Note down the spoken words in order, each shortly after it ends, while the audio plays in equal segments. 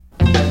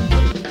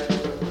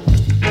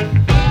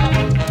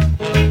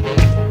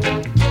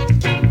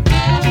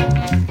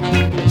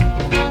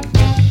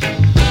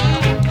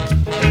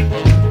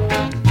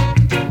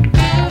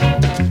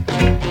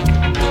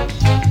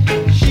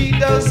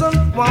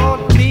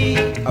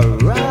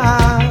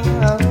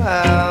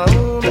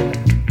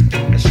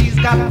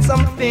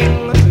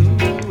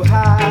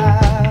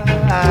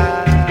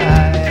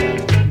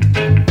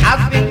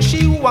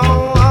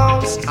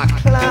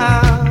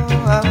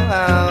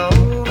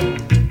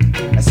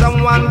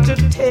someone to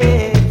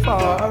take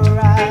for a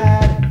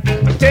ride.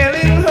 I'm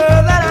telling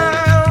her that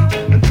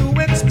I'm too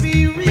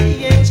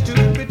experienced to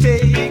be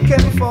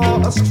taken for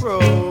a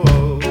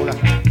stroll.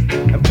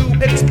 I'm too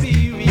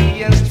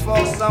experienced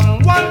for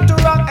someone to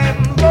rock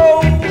and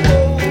roll.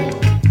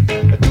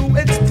 Too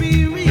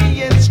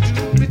experienced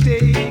to be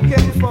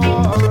taken for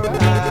a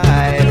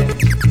ride.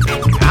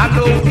 I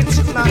know it's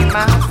not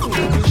my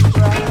foolish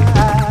pride.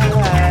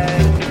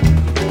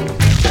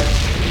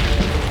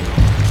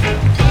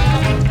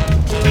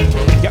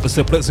 Got to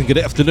say pleasant good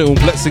afternoon,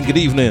 pleasant good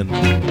evening.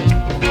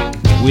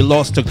 We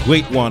lost a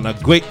great one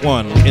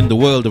in the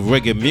world of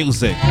reggae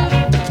music.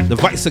 The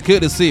vice of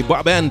courtesy,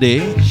 Bob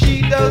Andy.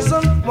 She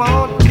doesn't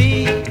want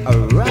me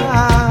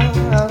around.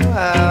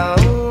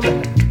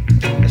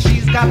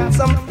 She's got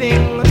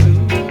something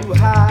to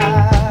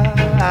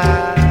hide.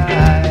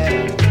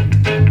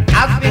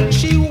 I think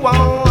she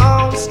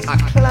wants a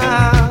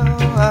clown,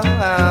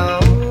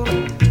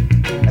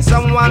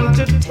 someone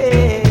to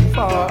take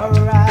for a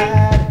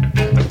ride.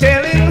 I'm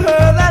telling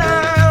her that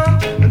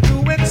I'm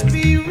too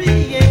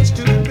experienced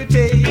to be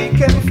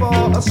taken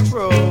for a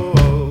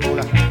stroll.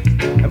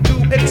 I'm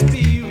too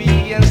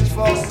experienced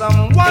for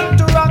someone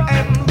to rock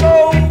and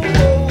roll.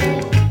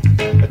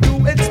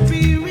 Too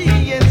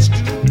experienced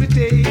to be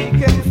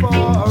taken for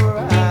a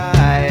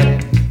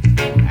ride.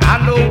 I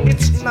know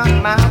it's not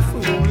my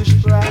foolish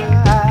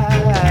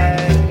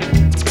pride.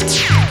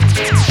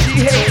 She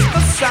hates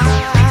the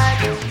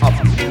sight of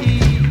me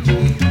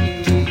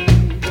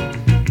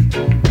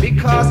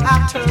because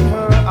I turn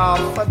her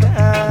off or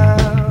down.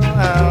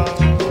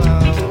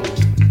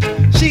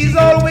 She's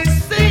always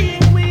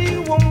saying we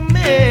were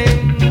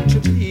meant to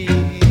be.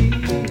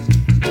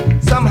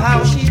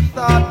 Somehow she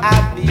thought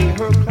I'd be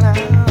her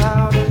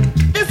clown.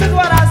 This is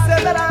what I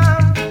said, that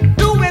I'm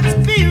too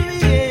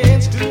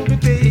experienced to be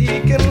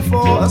taken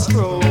for a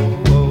stroll.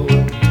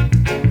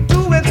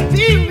 Too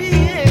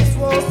experienced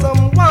for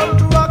someone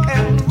to rock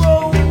and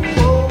roll.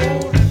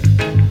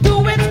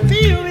 Too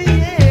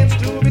experienced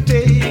to be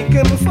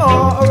taken for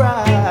a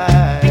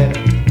ride.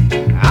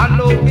 I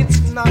know it's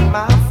not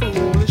my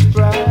foolish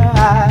pride.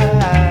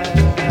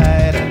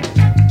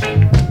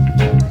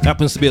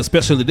 Happens to be a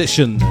special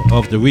edition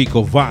of the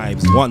Rico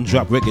Vibes One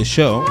Drop Reggae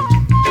Show,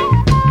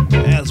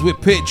 as we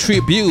pay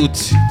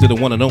tribute to the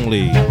one and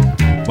only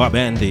Bob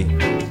Andy.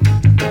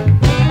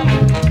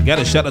 Got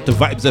a shout out to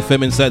Vibes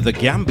FM inside the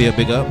Gambia,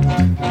 big up.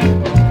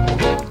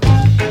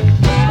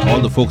 All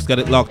the folks got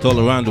it locked all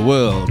around the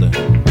world.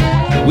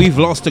 We've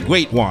lost a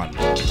great one.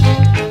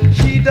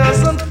 She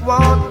doesn't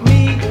want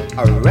me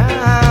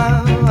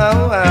around.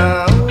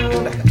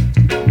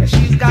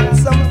 She's got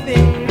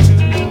something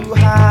to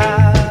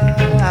hide.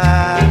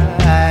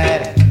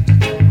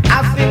 I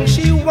think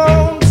she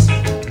wants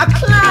a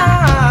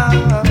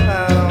clown,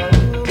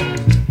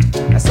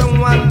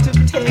 someone to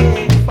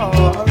take for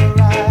a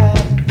ride.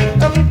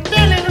 I'm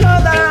telling her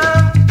that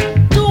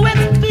I'm too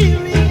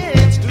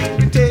experienced to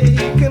be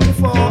taken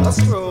for a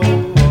stroll.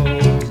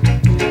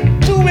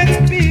 Too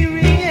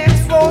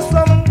experienced for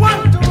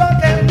someone to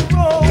rock and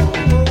roll.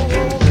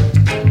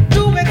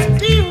 Too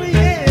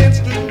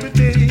experienced to be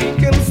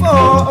taken for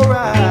a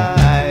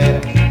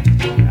ride.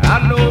 I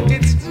know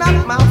it's not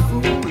my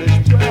foolish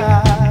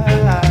pride.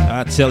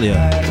 I tell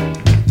ya.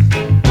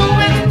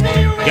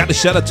 Got to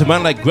shout out to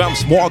man like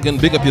Gramps Morgan.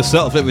 Big up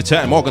yourself every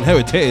time. Morgan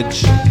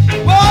Heritage.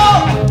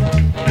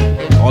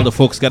 Whoa! All the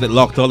folks got it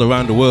locked all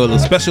around the world. A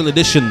special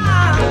edition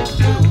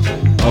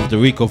of the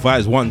Rico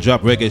Vibes One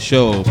Drop Reggae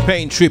Show,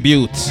 paying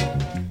tribute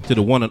to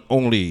the one and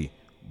only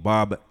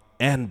Bob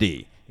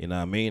Andy. You know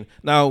what I mean?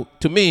 Now,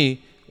 to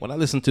me, when I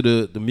listen to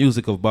the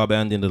music of Bob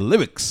Andy and the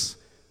lyrics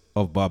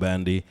of Bob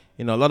Andy,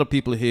 you know, a lot of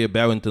people here,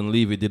 Barrington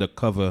Levy did a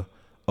cover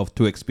of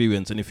Too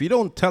Experienced. And if you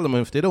don't tell them,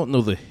 if they don't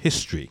know the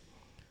history,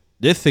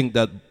 they think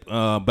that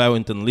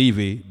Barrington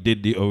Levy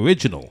did the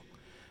original.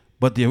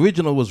 But the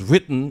original was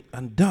written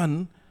and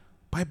done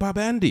by Bob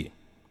Andy.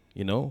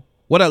 You know,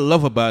 what I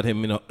love about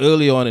him, you know,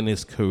 early on in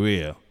his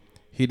career,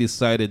 he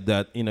decided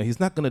that, you know, he's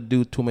not going to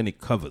do too many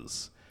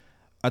covers.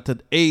 At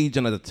an age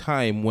and at a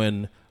time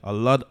when a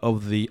lot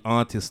of the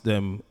artists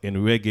them in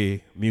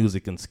reggae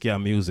music and ska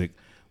music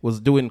was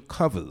doing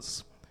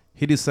covers,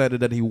 he decided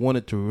that he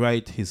wanted to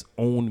write his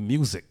own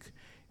music,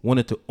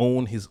 wanted to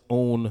own his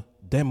own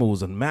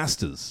demos and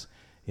masters.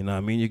 You know what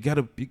I mean? You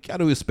gotta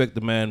respect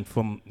the man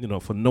from, you know,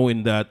 for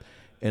knowing that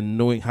and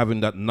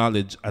having that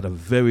knowledge at a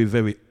very,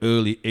 very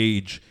early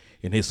age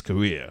in his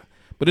career.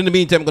 But in the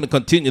meantime, I'm going to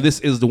continue. This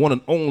is the one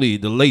and only,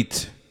 the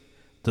late,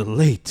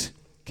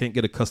 can't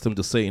get accustomed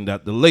to saying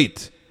that, the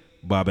late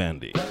Bob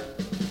Andy.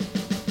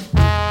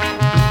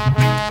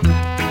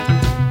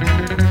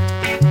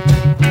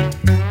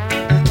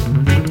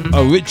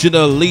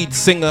 Original lead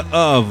singer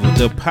of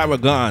the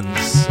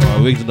Paragons,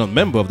 or original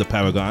member of the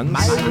Paragons.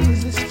 My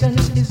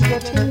resistance is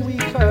getting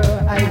weaker.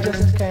 I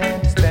just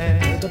can't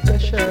stand the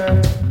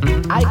pressure.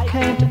 I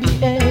can't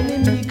be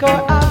any weaker.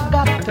 I've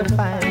got to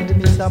find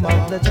me some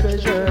of the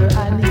treasure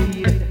I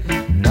need.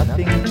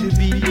 Nothing to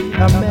be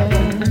a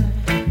man,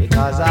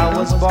 because I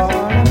was born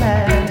a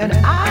man, and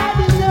I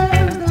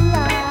deserve the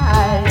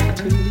right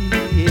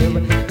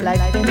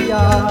like any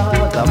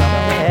other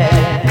man.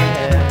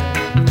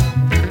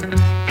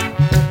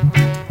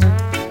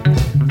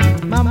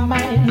 My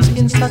mind's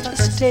in such a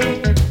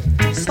state,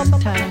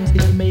 sometimes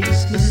it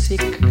makes me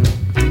sick.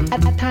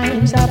 At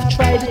times I've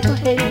tried to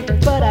hate,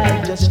 but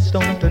I just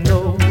don't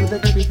know the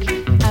trick.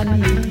 I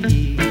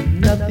need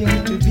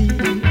nothing to be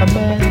a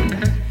man,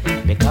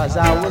 because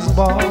I was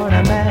born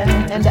a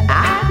man, and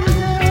I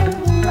deserve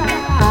the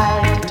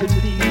right to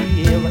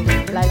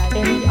live like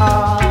any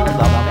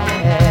other man.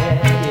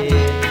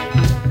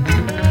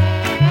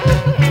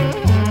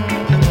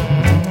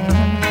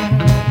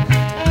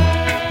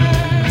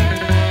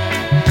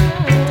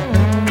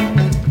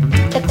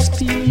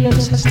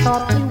 Experience has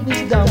taught me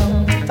wisdom.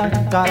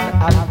 Thank God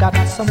I've got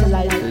some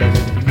life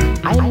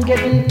left. I'm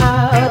getting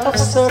out of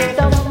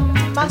serfdom.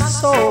 My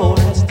soul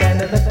has stand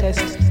the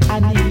test. I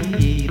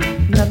need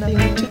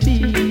nothing to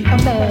be a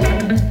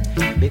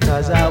man,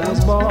 because I was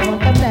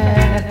born a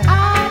man.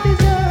 I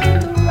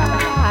deserve the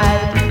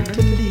right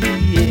to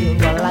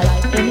live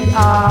like any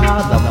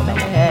other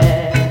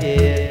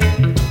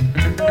man.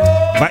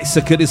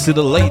 Bicycle is to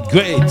the late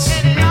great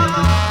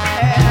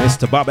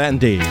Mr. Bob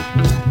Andy.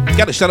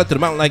 Got a shout out to the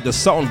man like the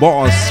Sound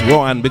Boss,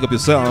 Rowan, big up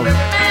yourself.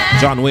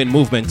 John Wayne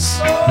Movements.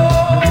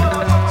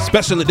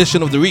 Special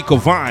edition of the Rico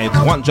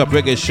Vibes, One Drop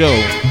Reggae Show.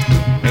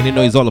 And you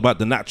know he's all about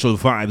the natural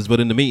vibes, but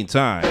in the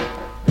meantime,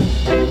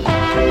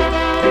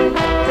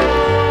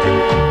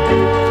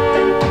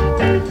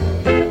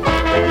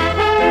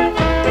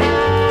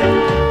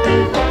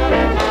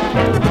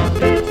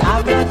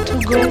 I've got to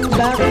go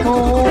back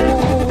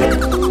home.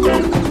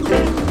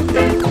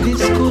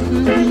 This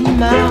couldn't be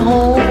my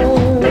home.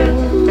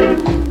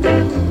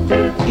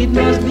 It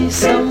must be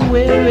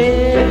somewhere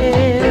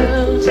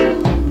else,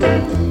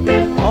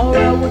 or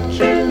I would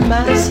kill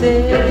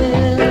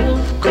myself.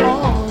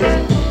 Cause I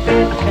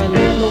can't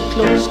get no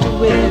clothes to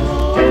wear,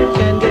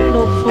 can't get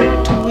no food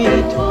to eat,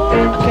 I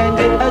can't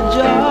get a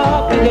job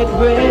to get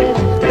bread.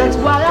 That's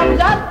why I've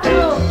got to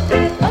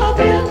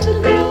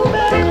go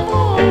back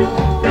home.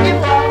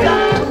 If I've got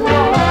to go,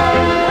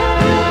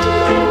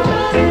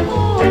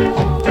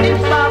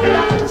 if I've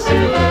got to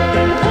stay,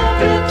 I've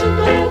got to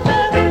go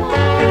back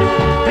home.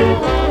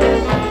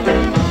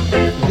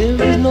 There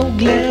is no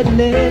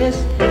gladness,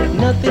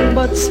 nothing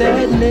but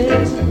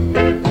sadness,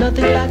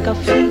 nothing like a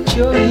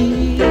future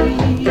here.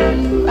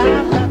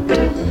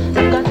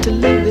 I've got to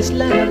leave this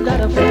land, I've got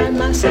to find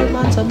myself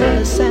on some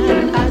other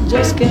sand. I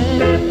just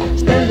can't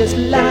stand this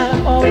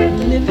life of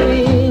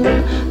living.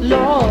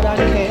 Lord, I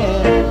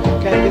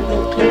can't get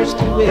no clothes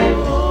to wear,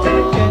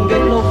 can't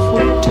get no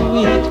food to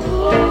eat,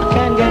 I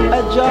can't get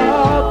a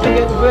job to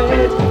get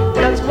bread.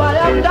 That's why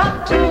I've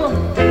got to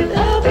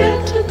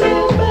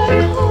go back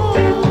home.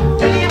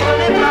 Even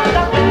if I've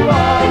got to go,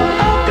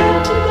 I've got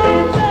to go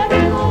back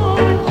home.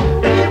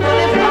 Even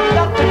if I've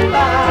got to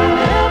fly,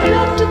 I've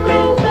got to go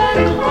back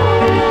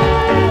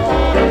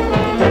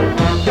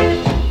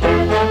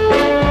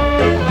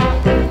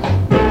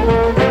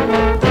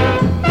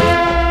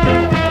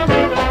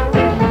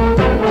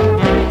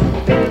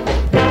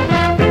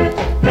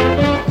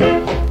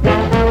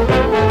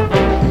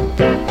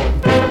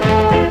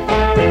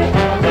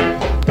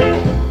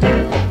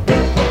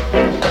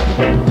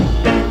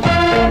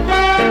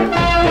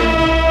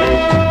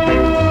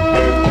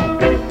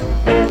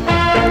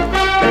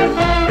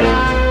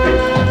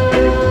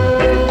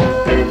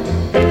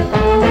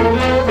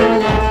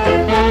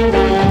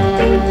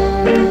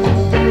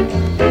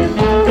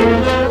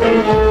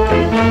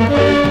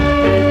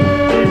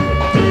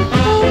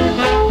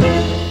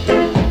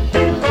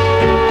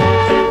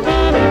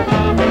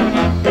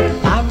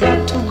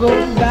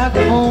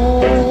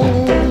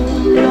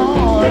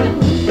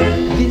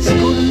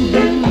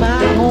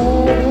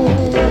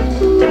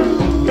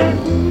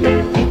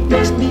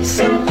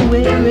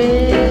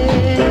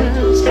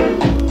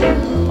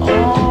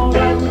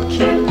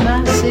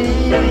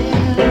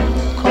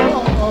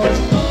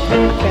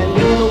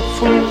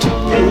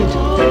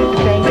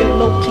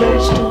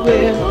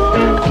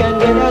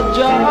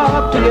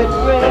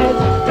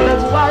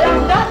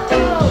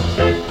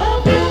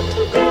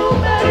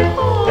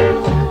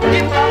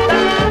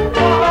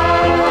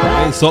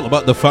It's all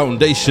about the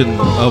foundation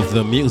of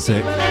the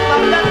music.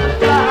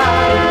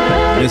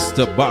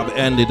 Mr. Bob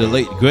Andy, the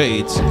late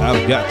great.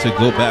 I've got to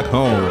go back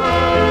home.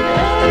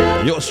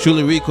 Yours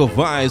truly, Rico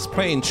Vibes,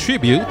 playing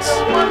tribute,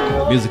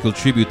 musical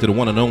tribute to the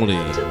one and only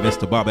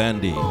Mr. Bob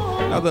Andy.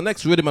 Now, the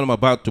next rhythm I'm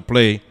about to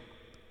play,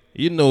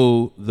 you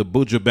know, the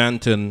Buju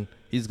Banton,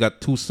 he's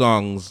got two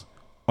songs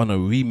on a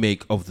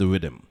remake of the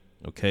rhythm,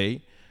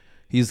 okay?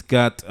 He's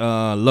got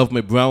Love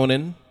Me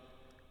Browning,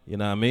 you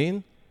know what I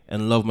mean?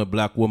 And Love My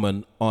Black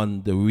Woman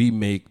on the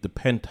remake, the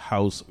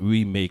Penthouse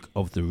remake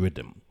of the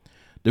rhythm.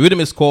 The rhythm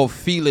is called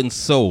Feeling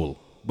Soul,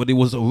 but it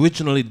was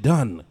originally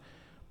done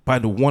by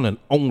the one and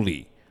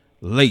only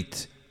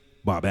late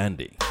Bob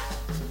Andy.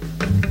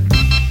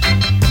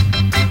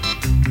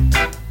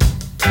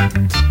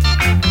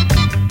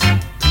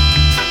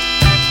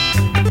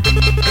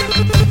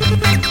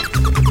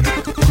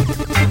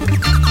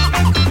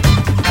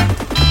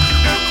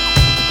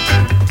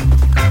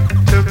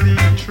 To be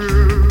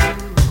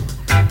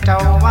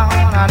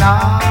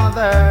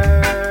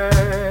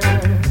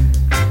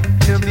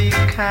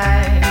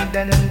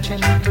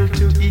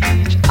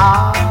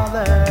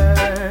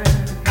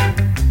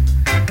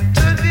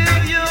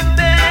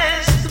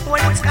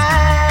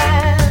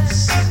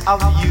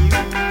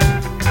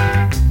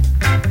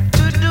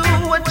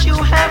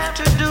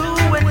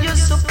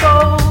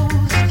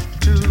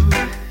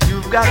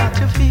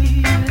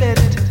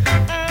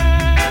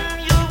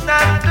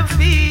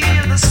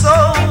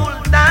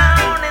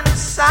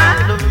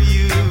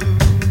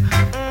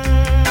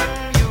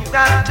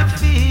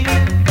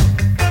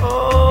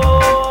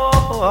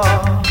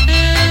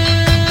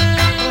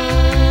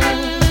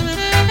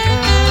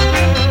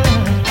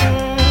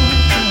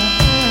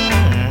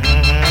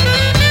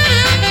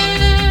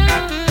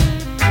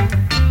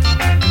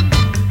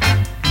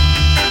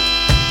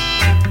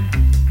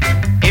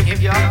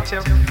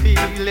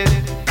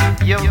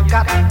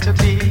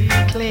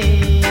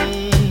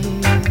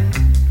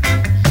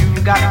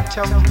got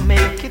to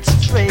make it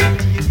straight.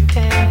 You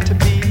can't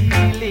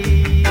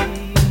believe.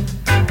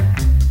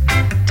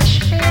 To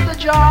share the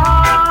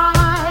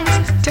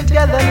joys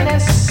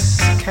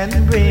togetherness can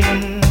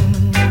bring.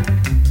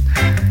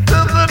 To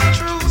the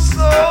true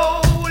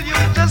soul, you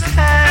just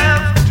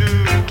have to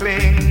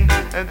cling,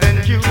 and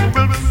then you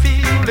will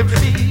feel it,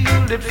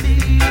 feel it,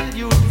 feel.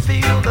 You'll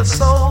feel the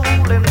soul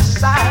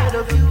inside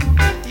of you.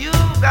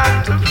 You've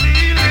got to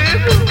feel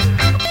it.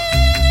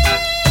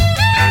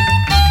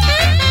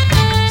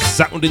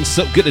 Sounding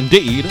so good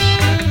indeed.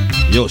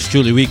 Yours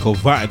truly, Rico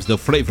Vibes, the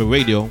Flavor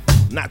Radio,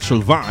 Natural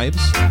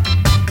Vibes.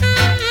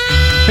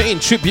 Paying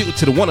tribute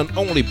to the one and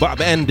only Bob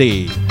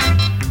Andy.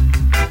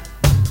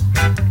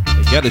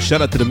 Got a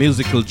shout out to the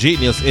musical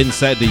genius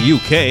inside the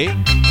UK.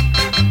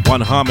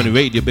 One Harmony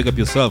Radio, big up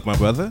yourself, my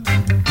brother.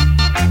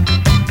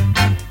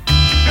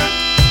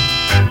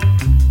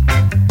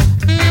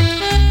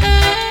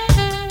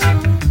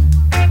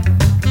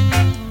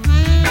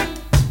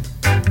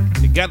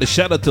 Got a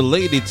shout out to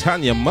Lady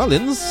Tanya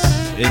Mullins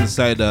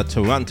inside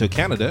Toronto,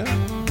 Canada.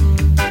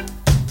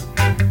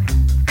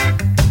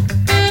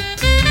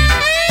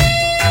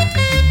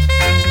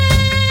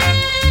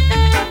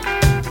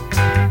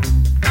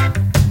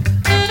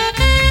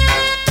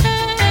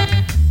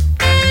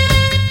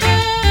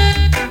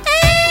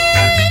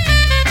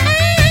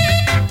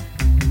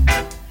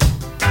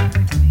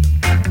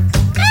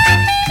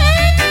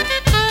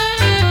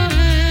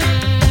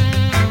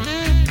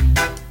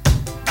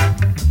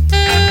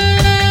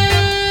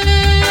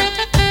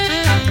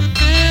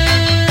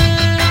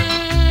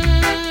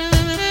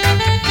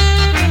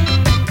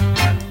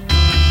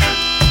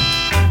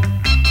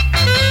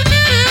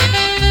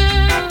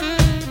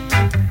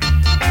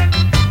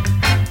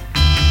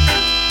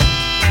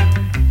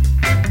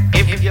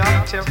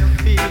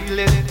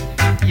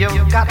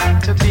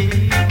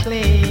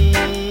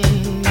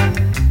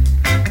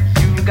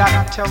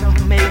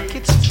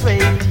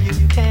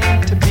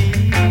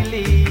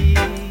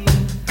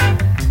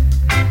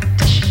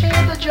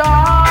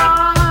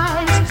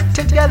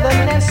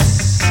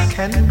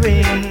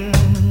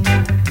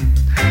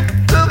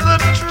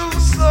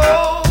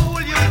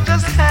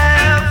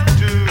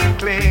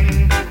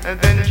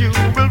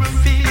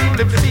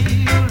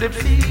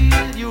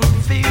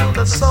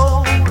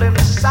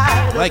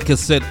 Like I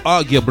said,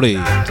 arguably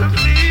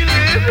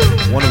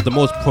one of the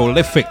most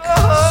prolific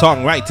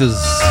songwriters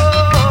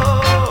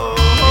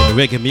in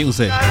reggae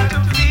music,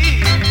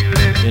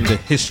 in the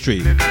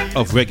history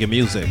of reggae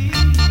music.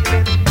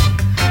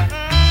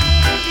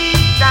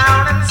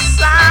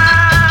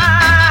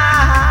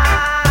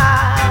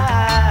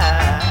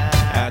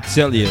 I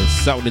tell you,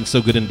 sounding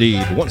so good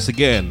indeed. Once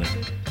again,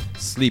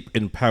 Sleep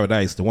in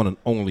Paradise, the one and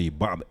only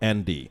Bob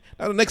Andy.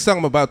 Now the next song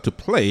I'm about to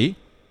play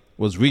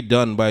was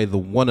redone by the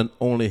one and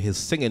only his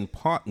singing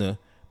partner,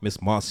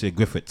 Miss Marcia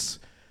Griffiths.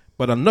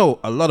 But I know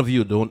a lot of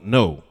you don't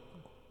know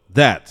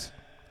that,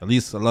 at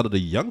least a lot of the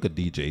younger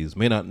DJs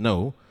may not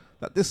know,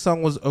 that this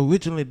song was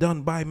originally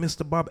done by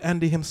Mr. Bob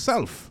Andy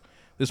himself.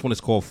 This one is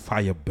called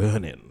Fire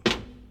Burning.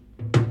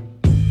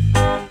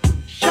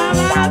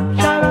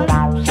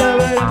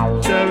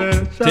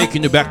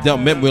 Taking you back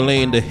down memory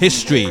lane, the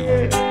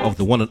history of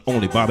the one and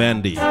only Bob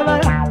Andy,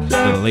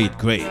 the late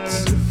great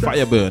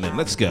Fire Burning.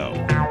 Let's go.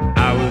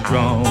 I was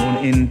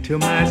drawn into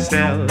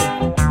myself,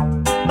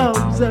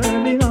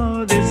 observing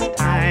all this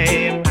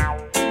time.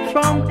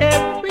 From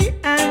every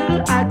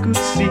angle I could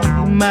see,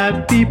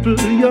 my people,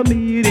 you're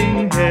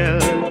meeting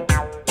hell.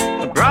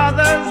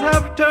 Brothers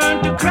have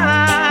turned to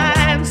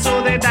crime,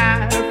 so they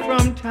die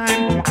from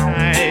time to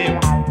time.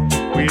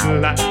 We'd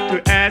like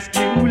to ask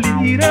you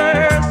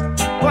leaders,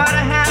 what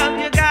have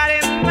you got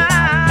in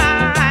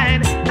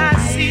mind? I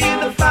see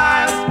the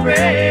fire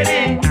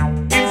spreading,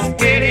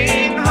 it's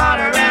getting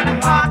hotter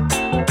and hot.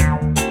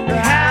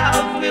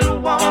 Perhaps we'll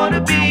want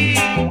to be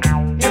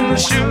in the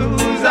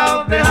shoes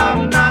of the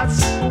have-nots.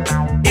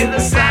 If the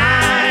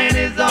sign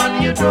is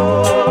on your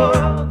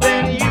door,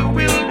 then you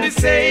will be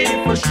safe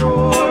for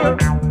sure.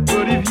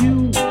 But if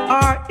you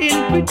are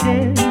in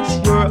pretense,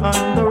 you're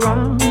on the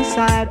wrong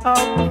side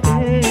of the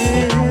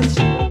fence.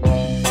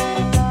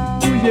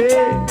 Oh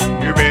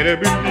yeah, you better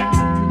believe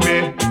me.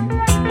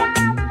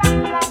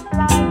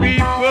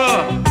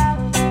 People,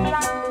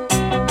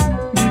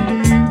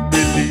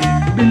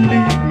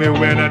 believe me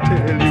when I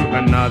tell you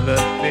another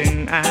thing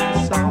I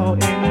saw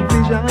in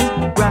visions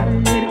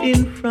right in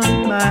front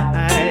of my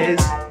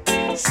eyes.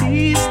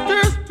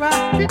 Sisters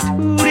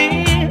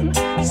prostituting,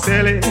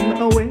 selling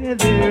away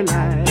their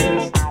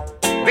lives.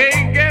 They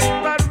get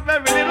but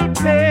very little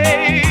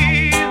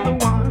pay, the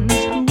ones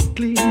who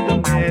clean the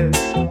mess.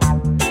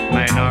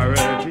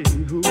 Minority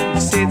who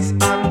sits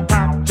on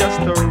top just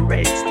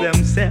rates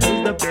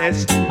themselves the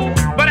best.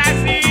 But I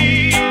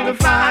see the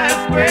fire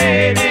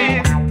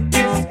spreading,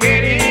 it's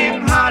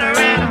getting hotter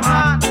and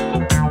hot.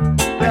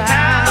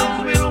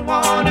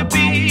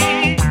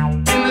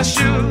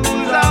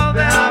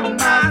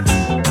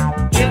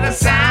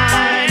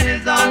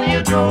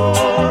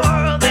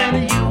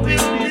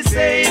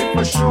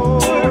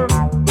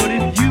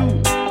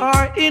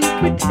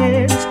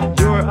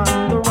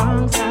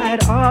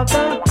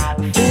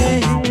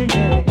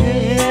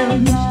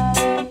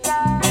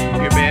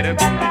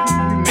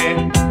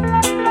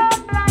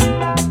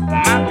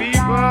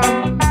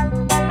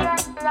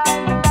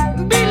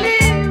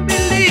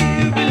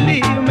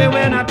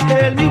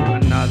 tell you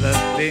another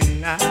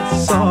thing I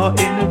saw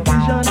in a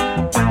vision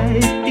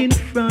right in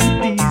front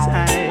of these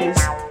eyes.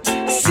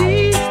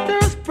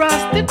 Sisters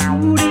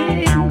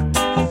prostituting,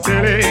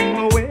 selling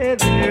away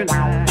their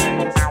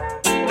lives.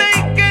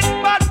 They get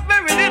but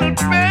very little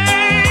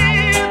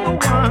pay, the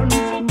ones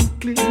who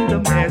clean the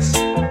mess.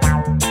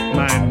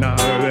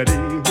 Minority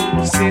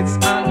who sits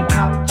on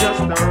top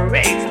just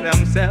rates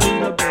themselves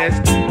the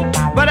best.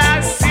 But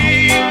I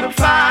see the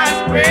fire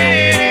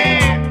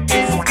spreading,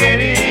 it's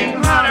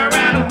getting hotter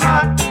and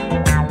hot.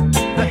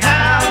 The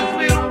haves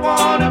will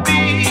wanna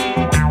be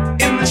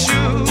in the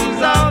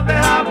shoes of the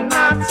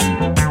have-nots.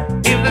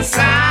 If the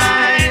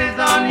sign is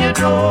on your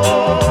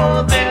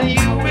door, then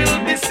you will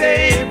be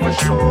safe for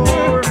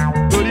sure.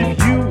 But if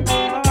you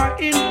are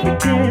in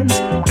pretense,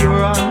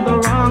 you're on the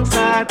wrong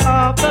side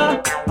of the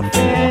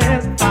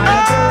affairs.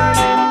 Fire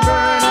burning,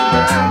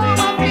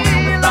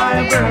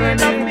 burning,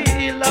 burning,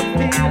 feel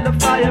the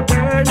fire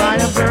burning,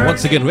 fire burning.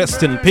 Once again,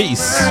 rest in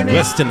peace,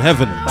 rest in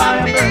heaven.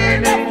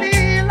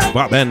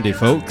 Bob Andy,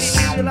 folks.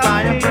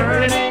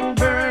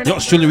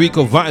 Yours truly,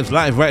 Rico Vibes,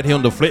 live right here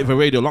on the Flavor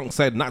Radio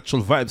alongside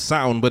Natural Vibe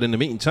Sound. But in the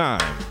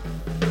meantime,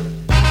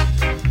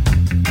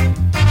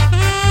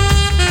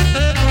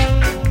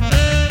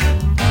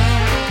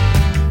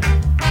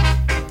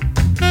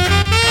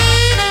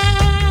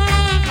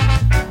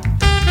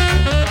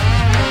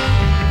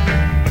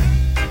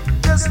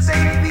 Just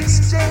take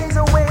these chains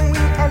away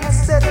and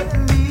set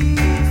me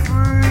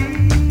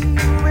free.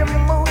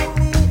 Remove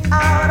me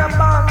out of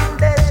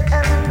bondage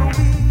and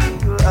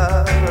we'll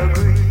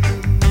agree.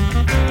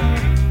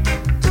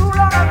 Too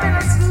long I've been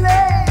a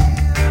slave,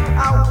 I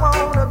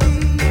wanna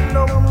be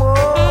no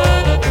more.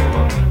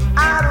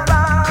 I'd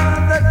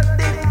rather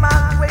dig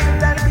my grave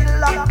than be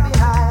locked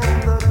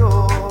behind the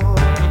door.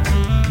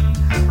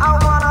 I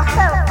wanna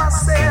help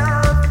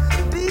myself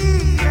be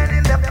an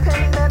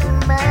independent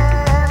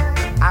man.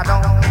 I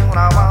don't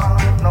want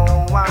no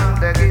one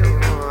to give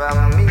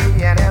me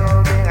an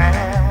helping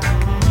hand.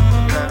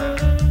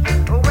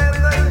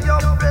 Whether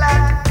you're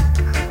black,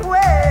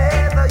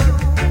 whether you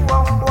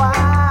are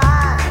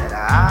white, I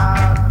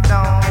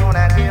don't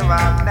give a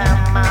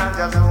damn. I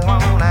just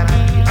wanna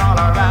be all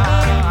around.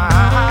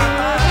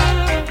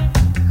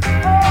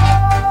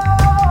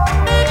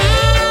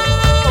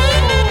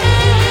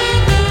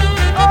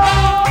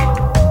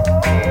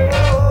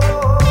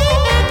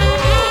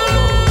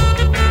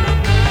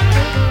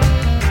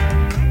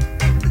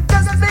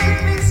 Just take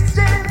these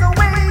chains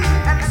away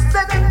and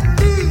set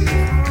me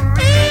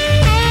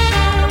free.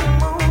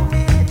 Remove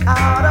me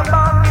out of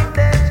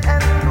bondage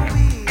and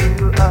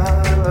we'll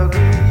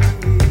agree.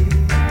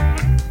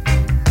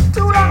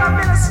 Too long I've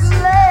been a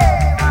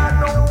slave, I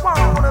don't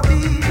wanna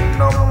be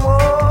no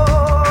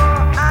more.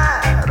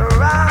 I'd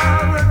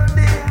rather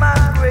dig my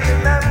grave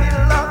than be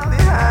locked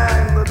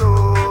behind the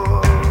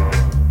door.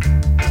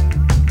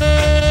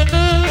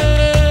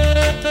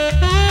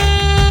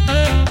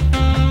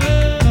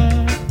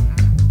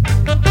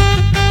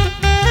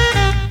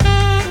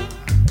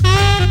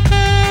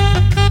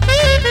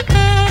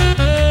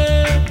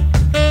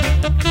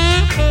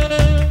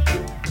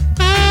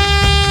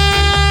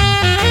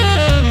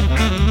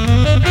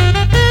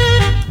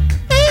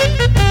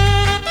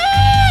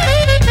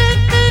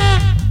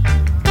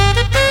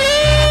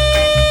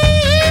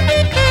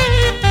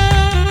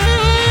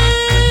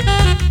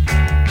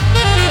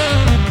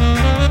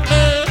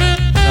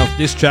 now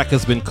this track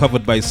has been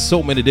covered by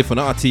so many different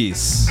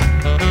artists,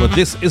 but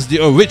this is the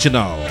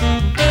original,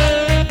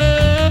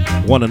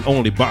 one and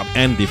only Bob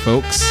Andy,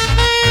 folks.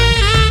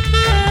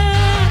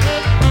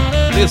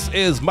 This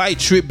is my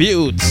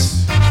tribute,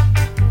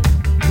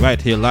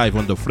 right here live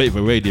on the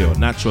Flavor Radio,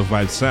 Natural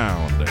Vibe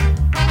Sound.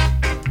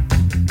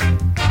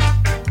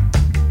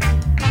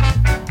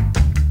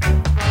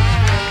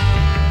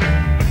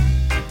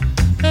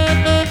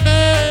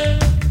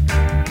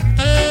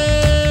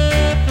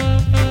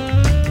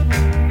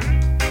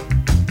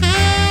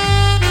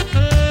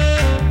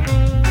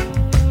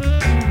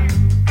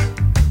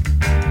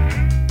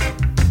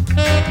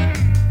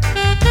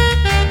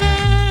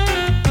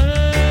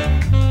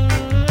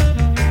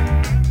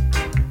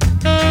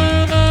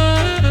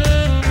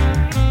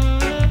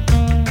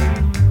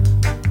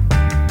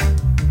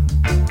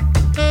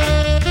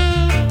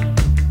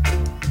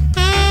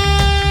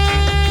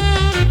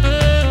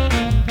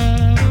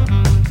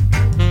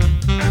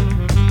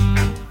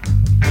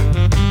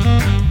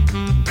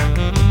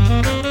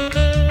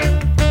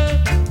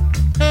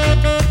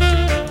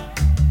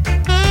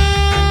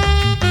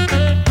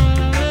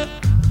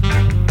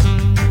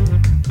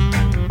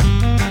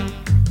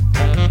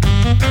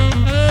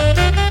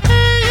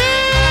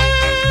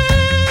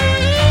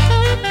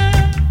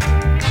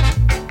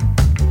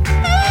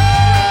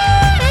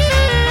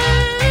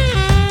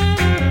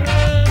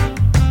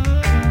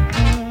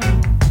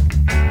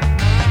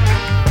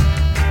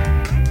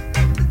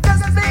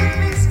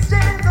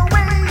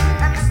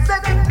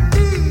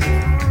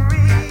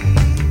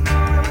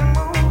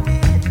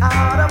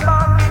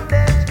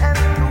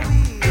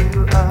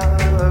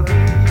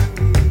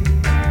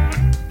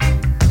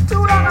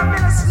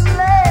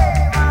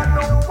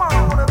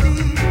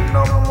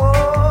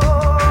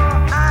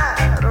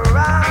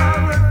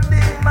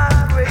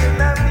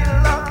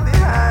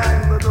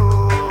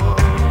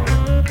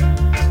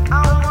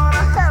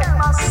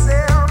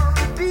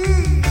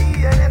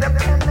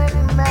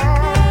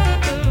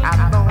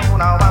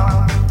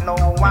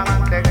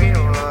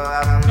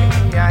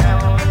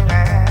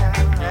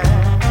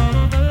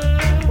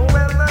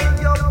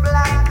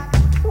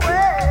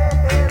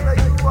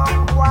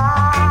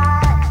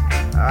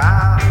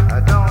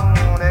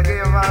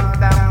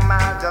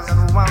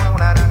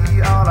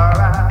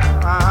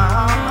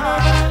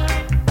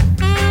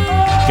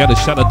 Got a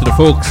shout out to the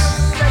folks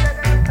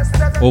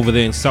over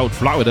there in South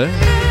Florida.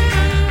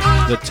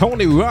 The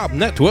Tony Rob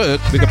Network.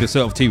 Pick up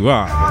yourself,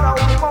 T-Rob.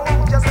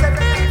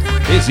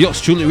 It's yours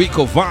truly,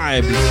 Rico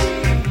Vibes.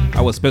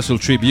 Our special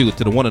tribute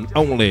to the one and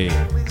only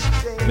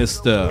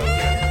Mr.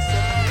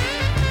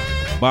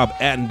 Bob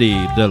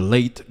Andy, the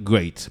late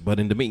great. But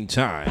in the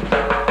meantime,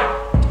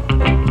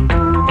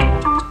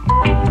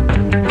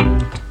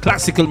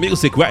 classical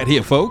music right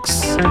here,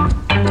 folks.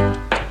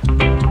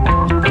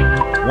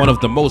 One of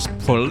the most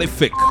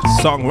prolific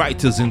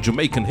songwriters in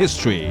Jamaican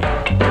history.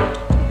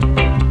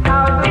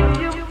 How do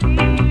you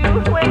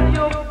feel when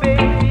your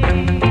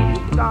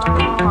baby's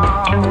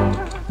gone?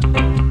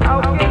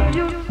 How can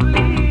you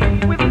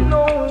sleep with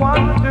no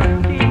one to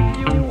keep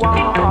you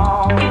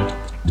warm?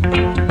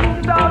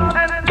 Stop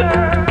and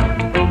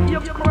turn, you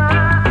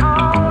cry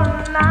all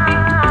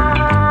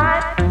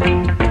night.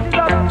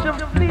 Such a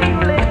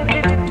feeling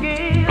it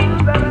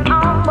gives an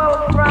awful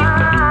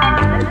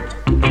pride.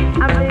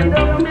 I made a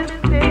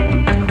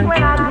mistake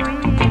when I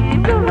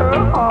grieved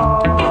her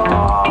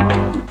heart.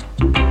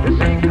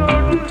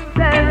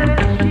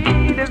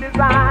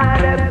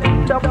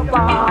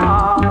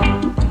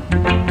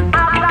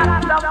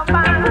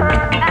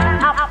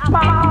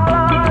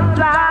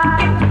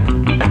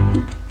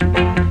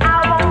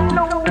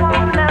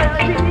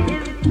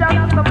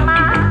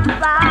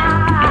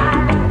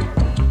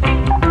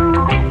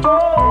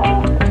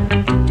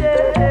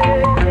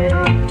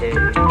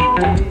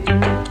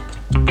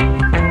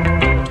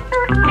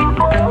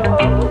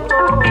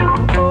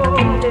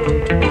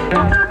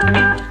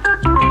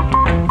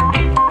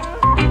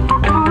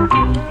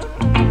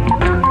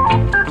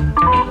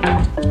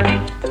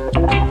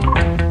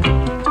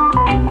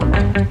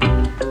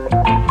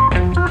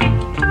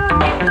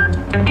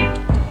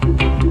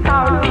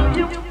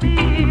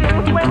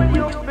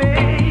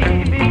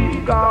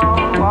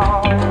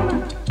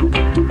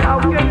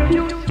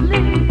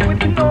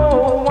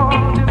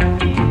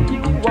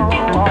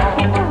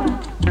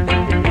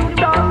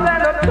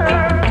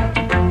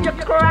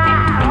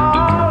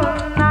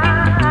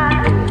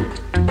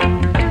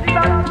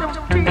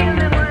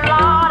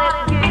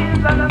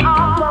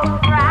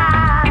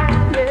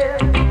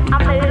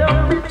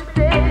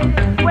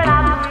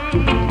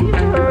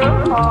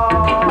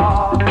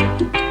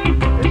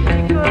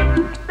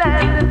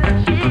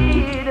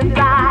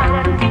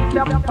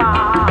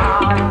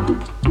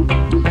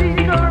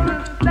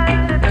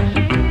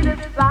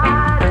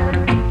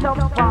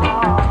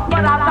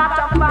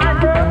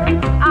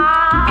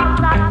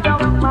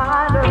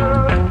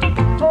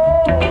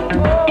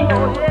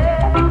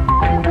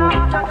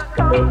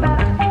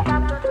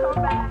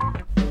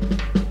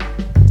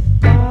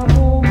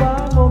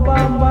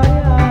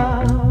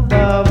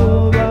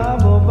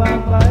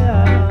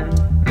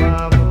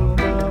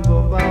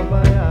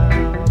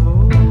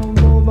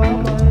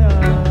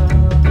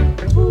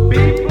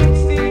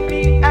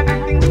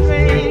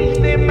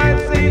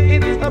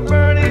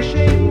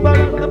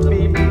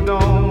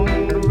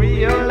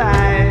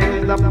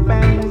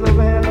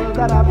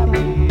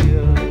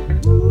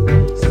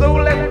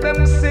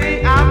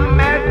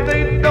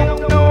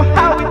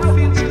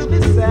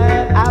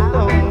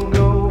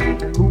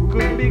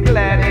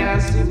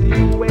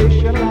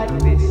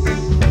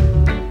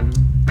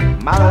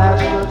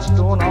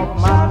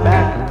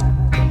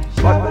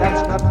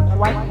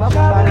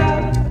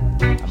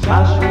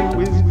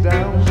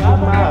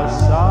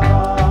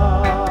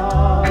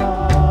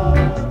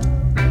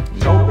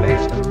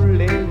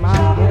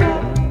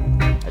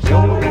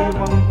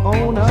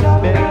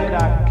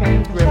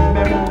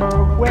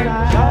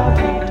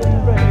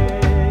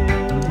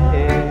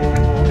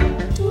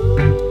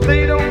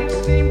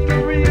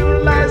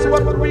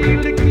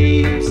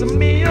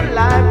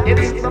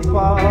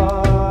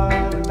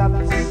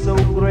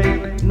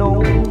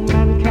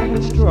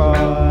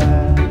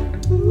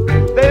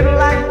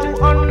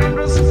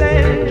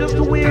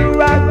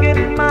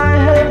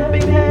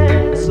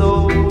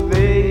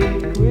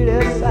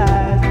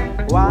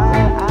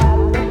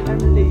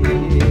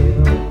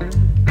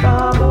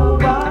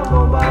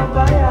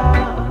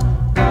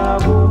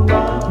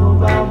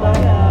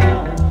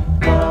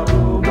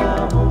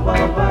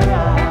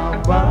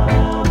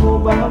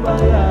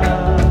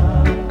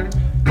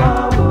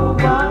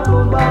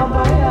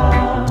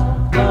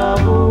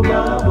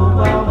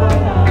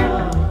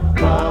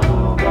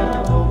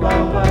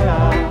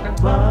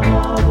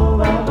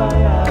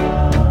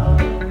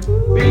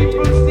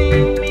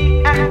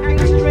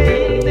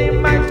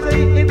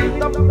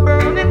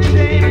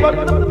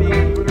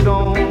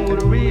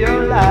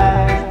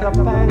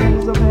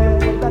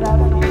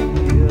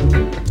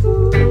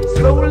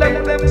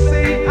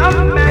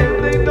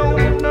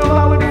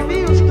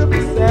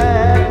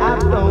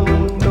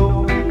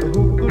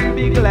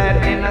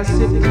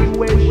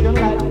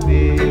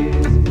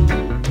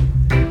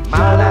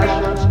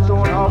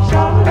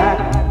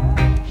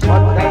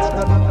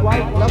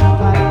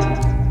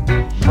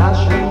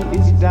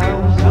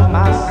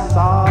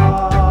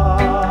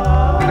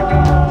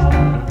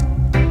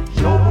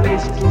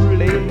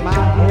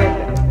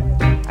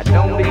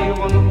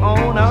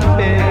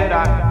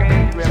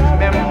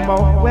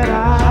 when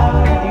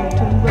I've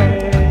eaten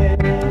bread.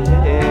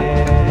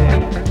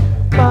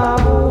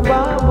 Babu,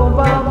 babu,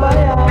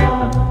 babaya.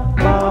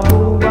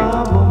 Babu,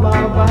 babu,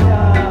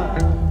 babaya.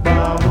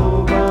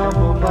 Babu,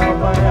 babu,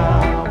 babaya.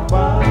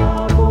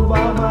 Babu,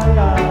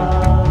 babaya.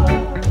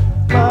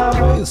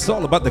 Babu. It's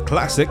all about the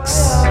classics.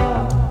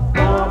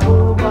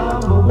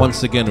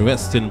 Once again,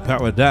 rest in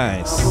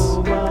paradise.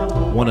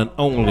 One and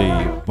only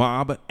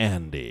Bob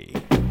Andy.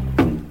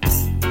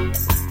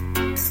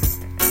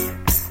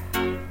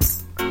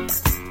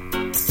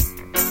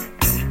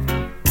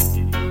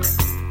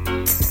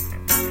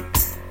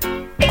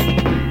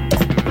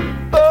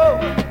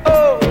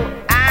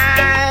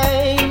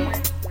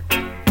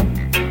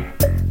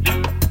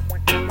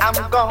 I'm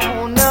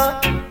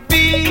gonna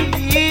build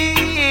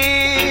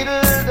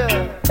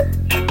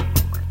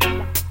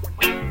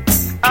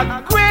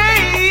a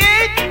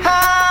great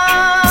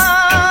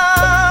house,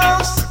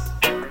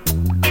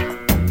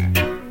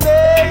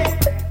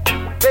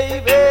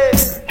 baby.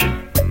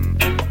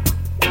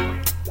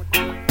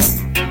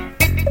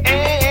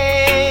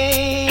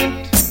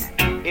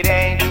 It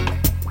ain't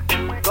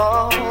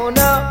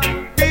gonna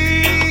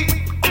be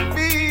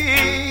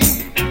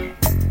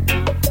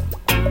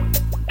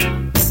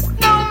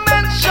no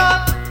mention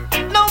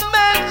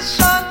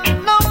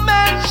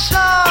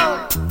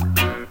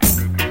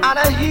on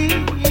a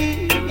hill,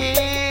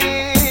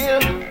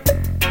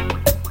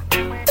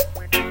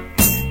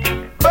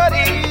 but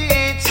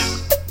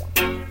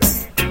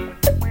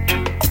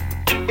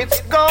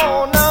it's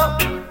gonna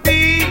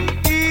be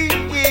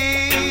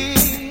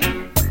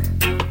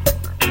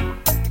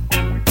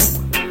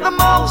the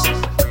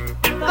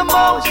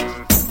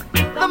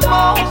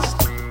most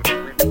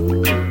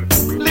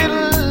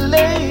little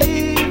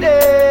lady,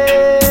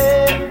 yeah,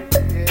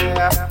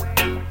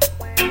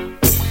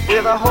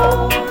 with a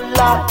whole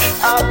lot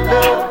of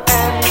love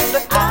and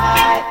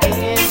I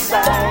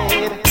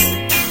inside,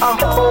 a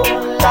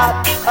whole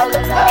lot of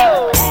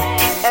love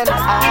and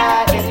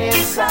I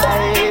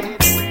inside,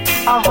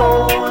 a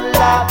whole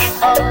lot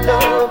of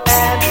love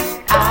and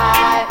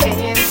I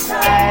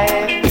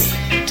inside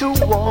to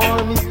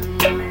warm you.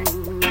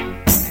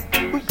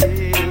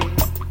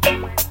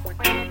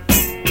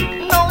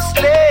 No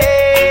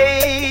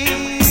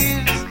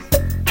slaves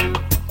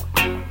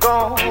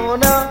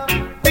gonna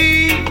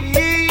build,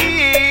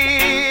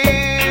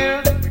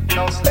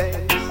 no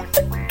slaves,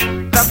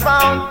 the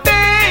foundation.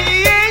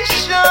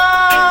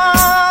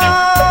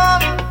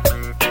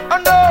 Oh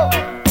no,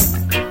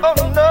 oh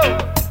no,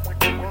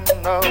 oh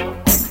no.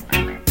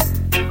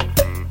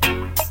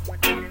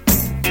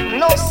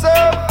 No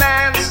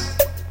servants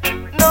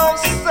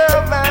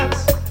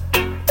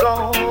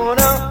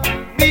gonna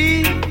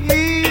be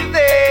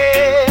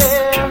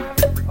there.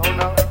 Oh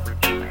no.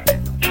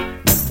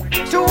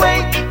 To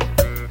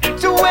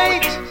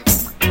wait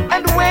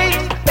and wait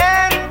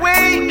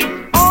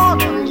on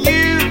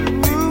you.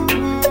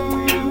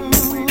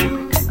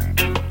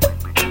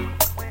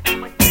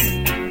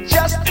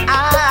 Just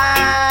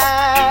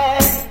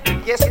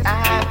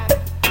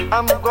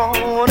I'm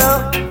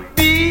gonna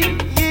be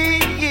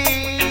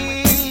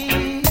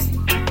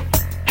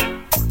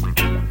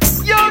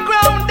your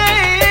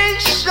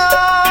groundation,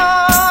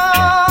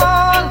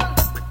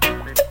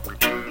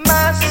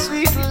 my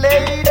sweet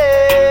lady,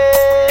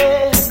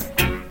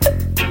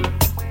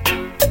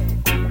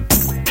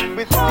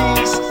 with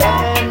peace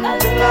and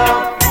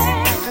love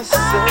to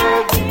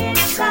serve you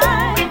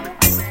true.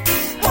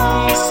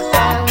 Peace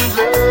and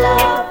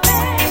love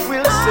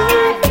will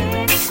serve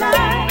you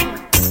true.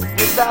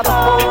 Without a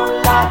whole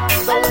lot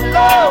of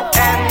love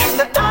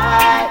and I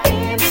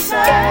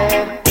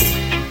inside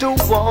to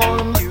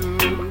warm you.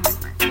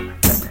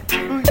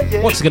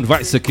 Yeah. Once again,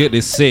 Vice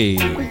Security say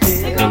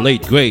the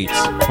late great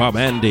Bob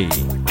Andy.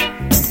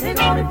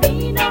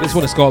 This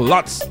one is called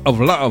Lots of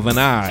Love and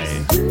I.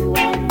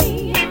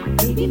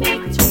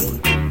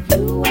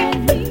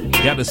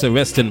 Got us a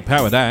rest in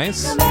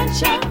paradise.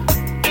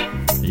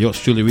 Yours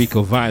truly,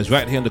 Rico Vibes,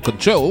 right here on the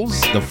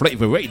controls, the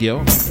Flavor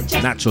Radio,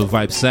 Natural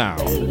Vibe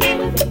Sound.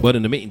 But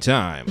in the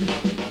meantime,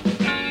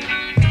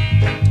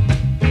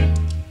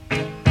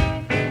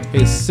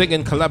 his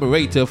singing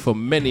collaborator for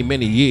many,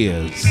 many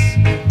years.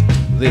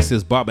 This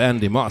is Bob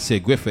Andy, Marcia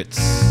Griffiths,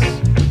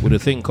 with a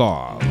thing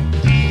called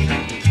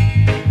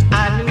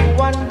I knew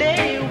one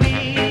day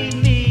we'd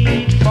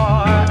meet for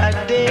a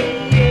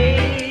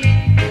day.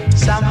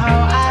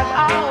 Somehow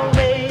I've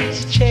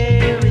always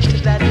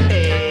cherished that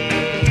day.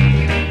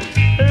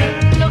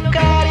 Look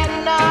at it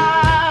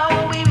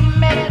now, we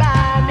met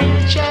by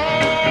mere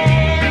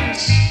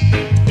chance.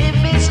 If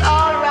it's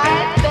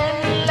alright,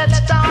 then let's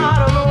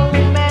start a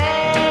romance.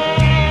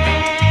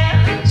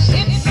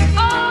 It's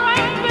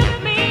alright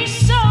with me,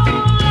 so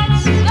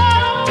let's go.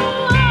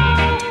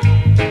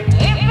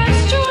 If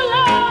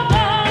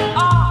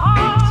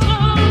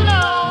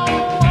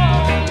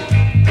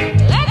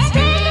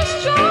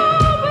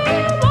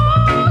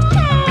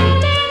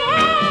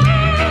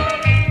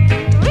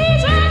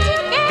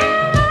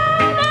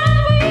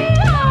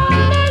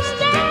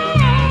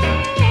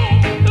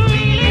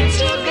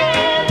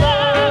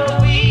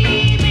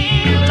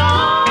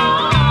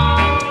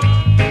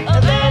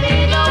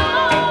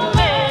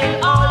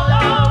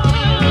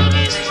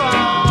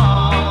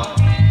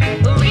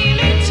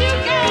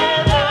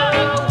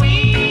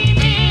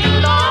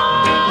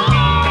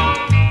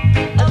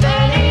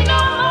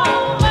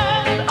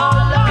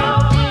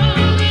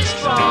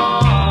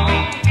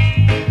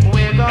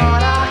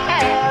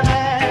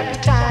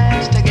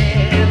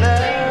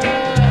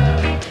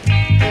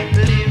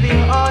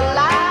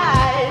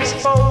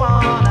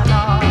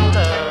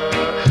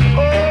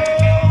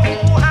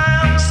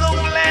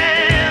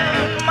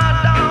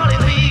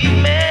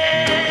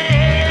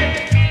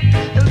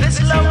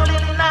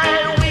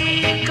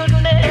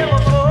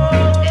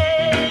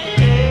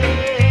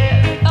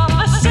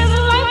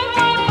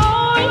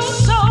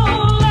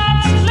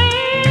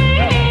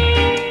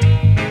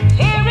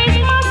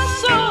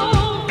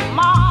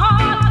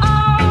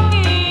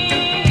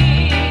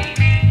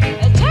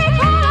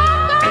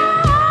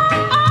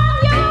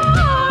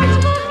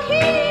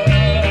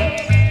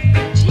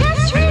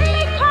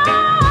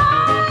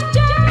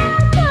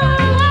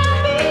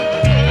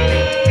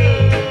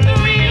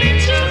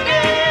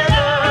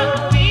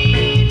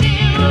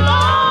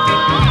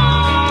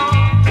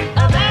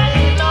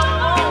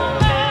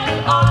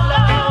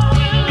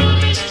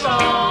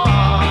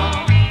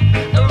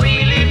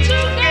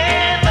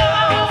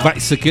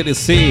Vice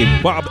Security,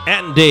 Bob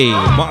Andy,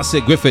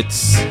 Marcia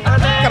Griffiths.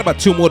 Got about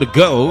 2 more to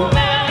go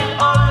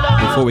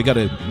before we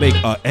gotta make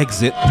our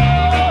exit.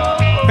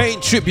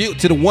 Paying tribute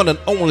to the one and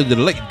only, the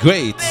late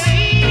great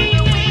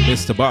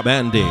Mr. Bob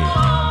Andy.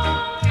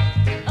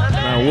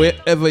 Now,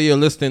 wherever you're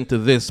listening to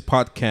this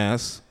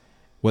podcast,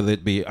 whether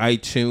it be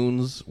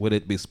iTunes, whether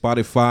it be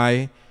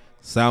Spotify,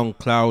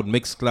 SoundCloud,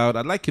 Mixcloud,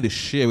 I'd like you to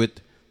share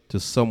it to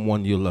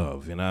someone you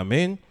love, you know what I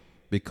mean?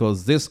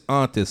 Because this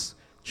artist,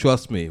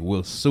 trust me,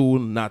 will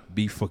soon not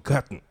be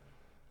forgotten.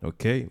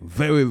 Okay?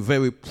 Very,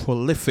 very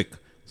prolific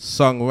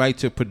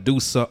songwriter,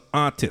 producer,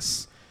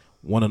 artist,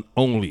 one and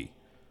only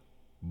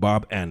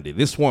Bob Andy.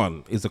 This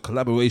one is a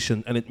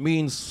collaboration, and it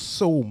means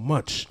so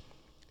much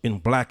in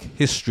black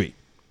history.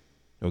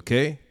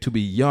 Okay? To be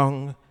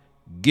young,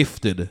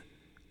 gifted,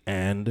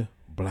 and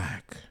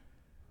black.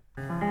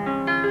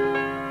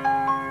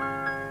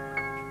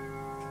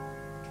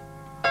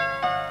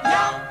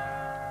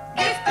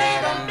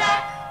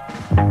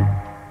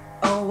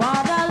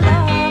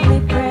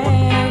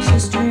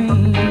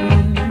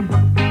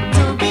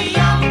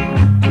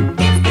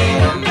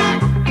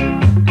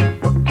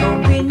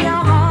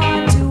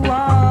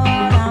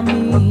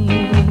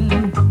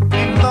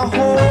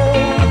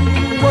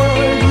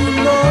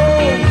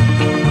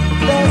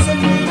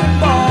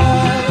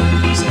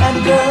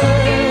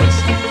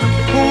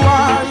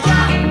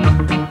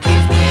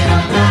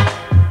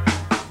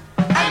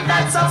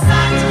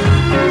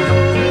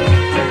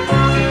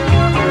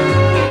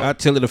 I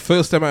tell you, the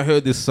first time I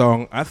heard this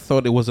song, I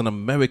thought it was an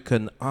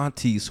American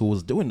artist who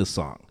was doing the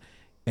song.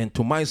 And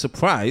to my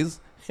surprise,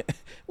 it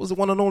was the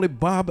one and only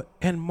Bob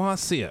and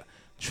Marcia.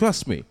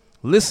 Trust me,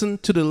 listen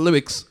to the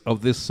lyrics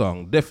of this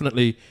song.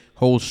 Definitely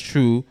holds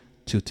true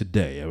to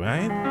today, all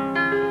right?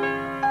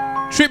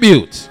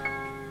 Tribute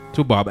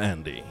to Bob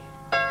Andy.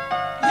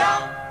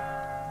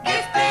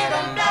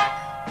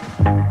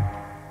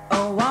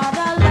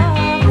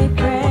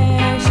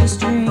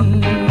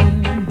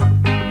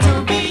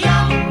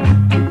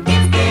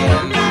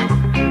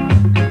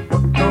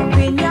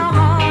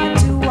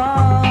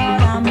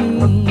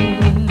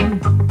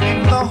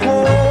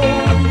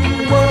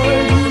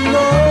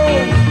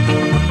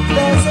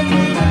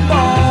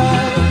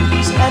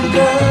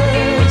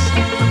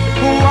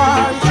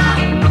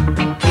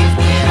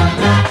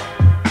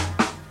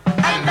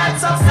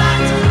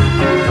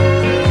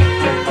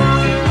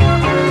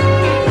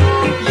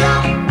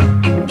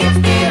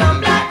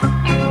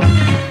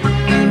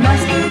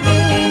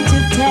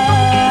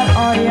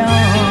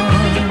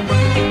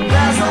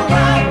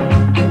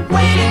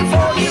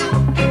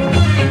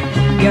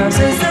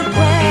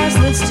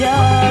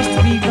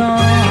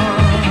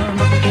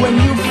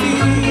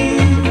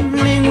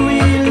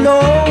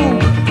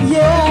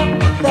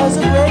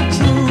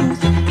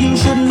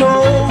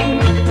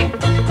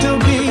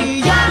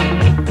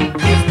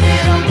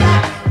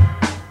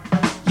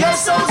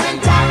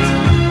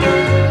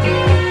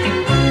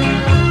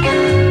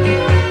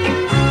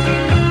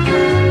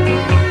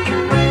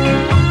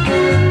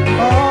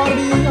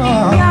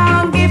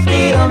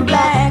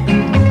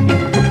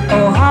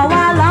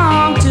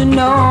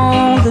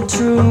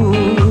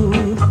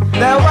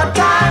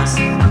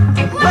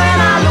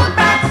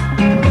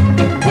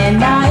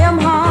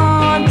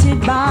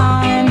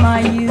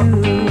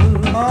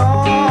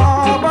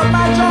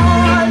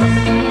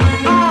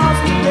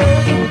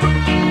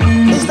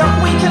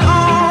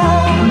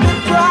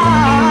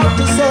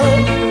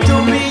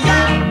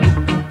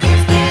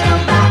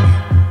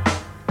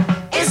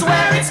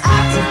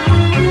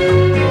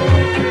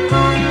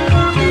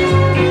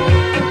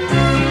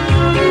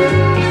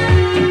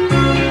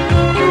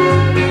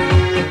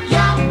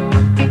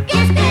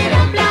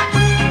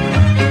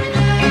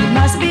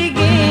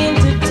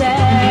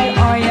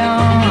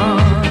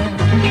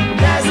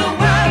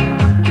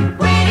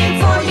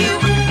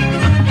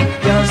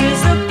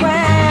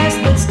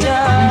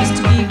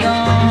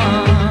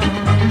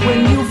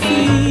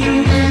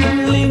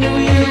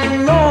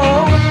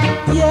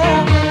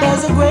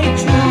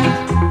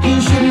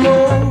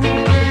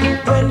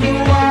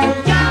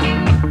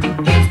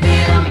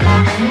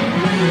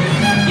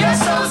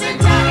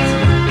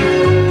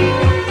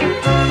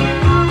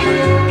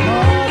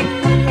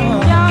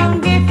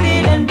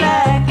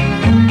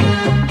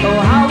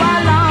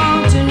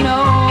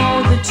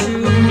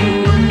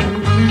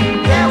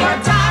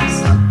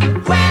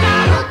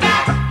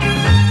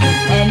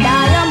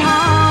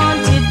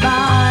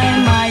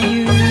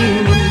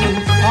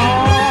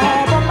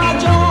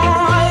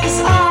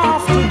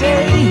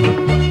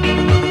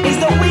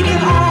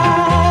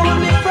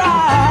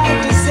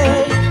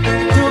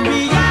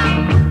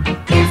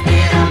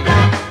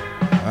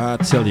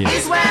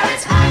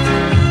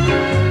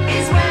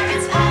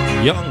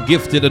 Young,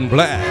 gifted, and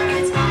black.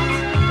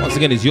 Once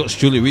again, it's yours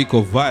truly,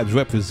 Rico Vibes,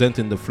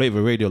 representing the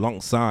Flavor Radio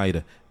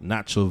alongside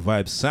Natural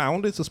Vibes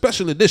Sound. It's a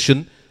special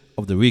edition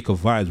of the Rico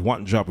Vibes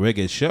One Drop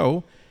Reggae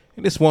Show.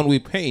 In this one, we're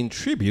paying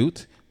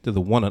tribute to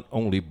the one and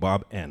only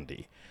Bob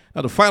Andy.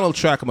 Now, the final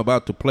track I'm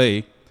about to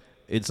play,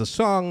 it's a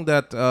song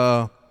that,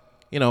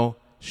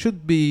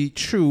 should be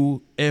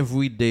true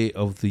every day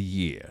of the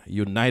year.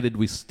 United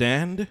we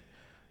stand,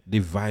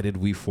 divided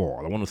we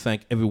fall. I want to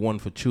thank everyone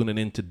for tuning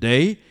in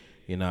today.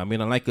 You know, I mean,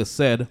 and like I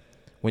said,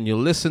 when you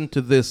listen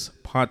to this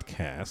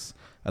podcast,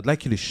 I'd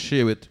like you to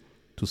share it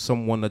to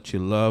someone that you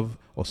love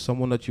or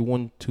someone that you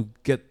want to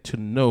get to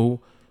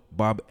know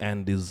Bob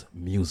Andy's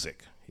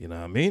music. You know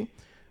what I mean?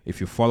 If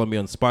you follow me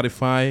on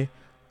Spotify,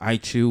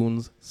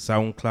 iTunes,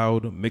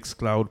 SoundCloud,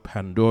 Mixcloud,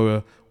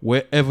 Pandora,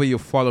 wherever you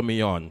follow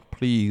me on,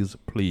 please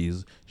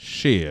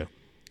share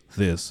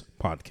this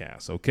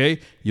podcast, okay?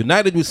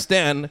 United we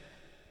stand,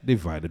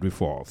 divided we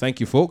fall. Thank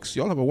you, folks.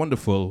 Y'all have a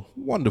wonderful,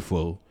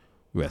 wonderful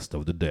rest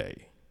of the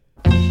day.